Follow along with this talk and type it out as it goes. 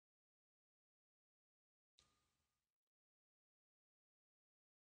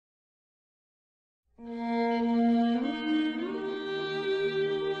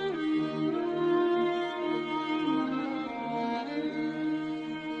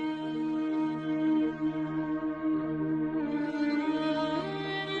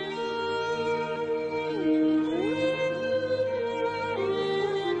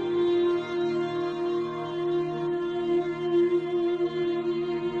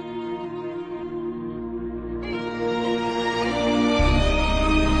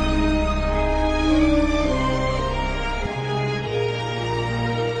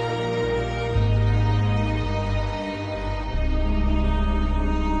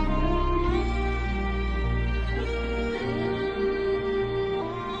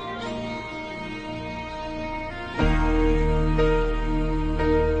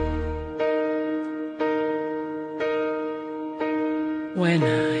When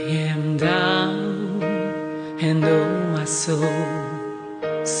I am down and oh my soul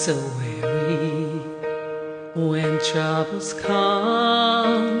so weary, when troubles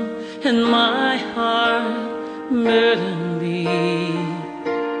come and my heart burden be,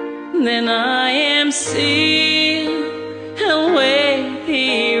 then I am still and wait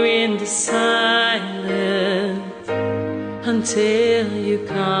here in the silence until you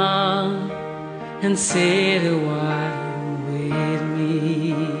come and sit a while with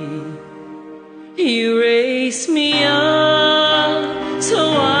me. You raise me up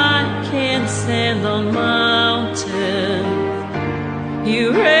so I can stand on mountains.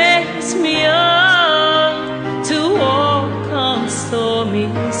 You raise me up to walk on stormy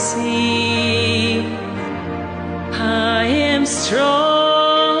sea. I am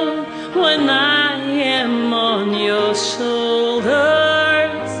strong when I am on your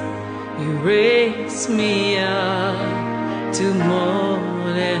shoulders. You raise me up to more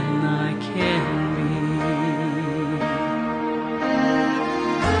than I can be.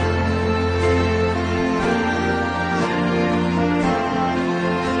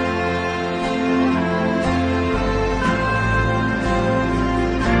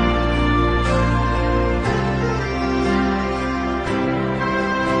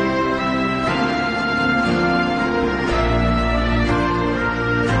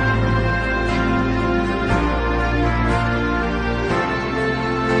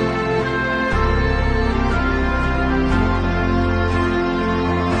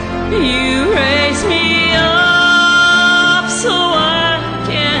 You raise me up so I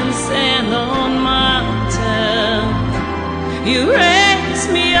can stand on mountains. You raise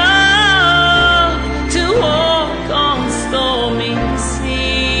me up to walk on stormy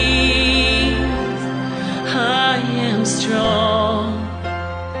seas. I am strong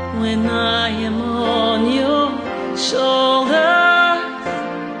when I am on your shoulders.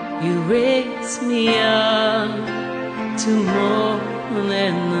 You raise me up to more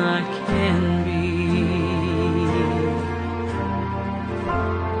than I can be.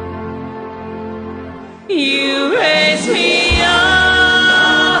 You raise me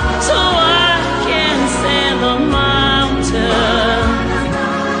up so I can stand on mountains.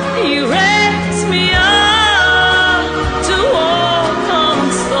 You raise me up to walk on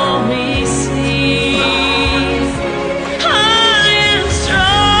stormy seas. I am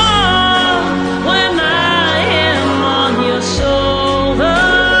strong when I am on your shoulders.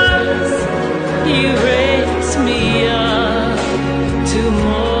 You raise me up to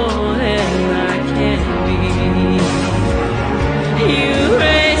more than I can be. You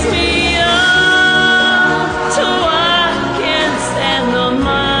raise me up so I can stand on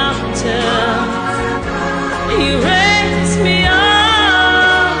mountains. You raise me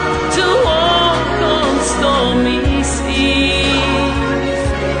up to walk on stormy seas.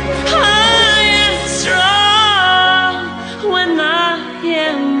 I am strong when I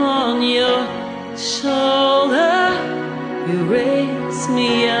am on your shoulder. You raise me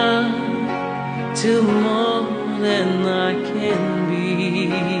up to more than I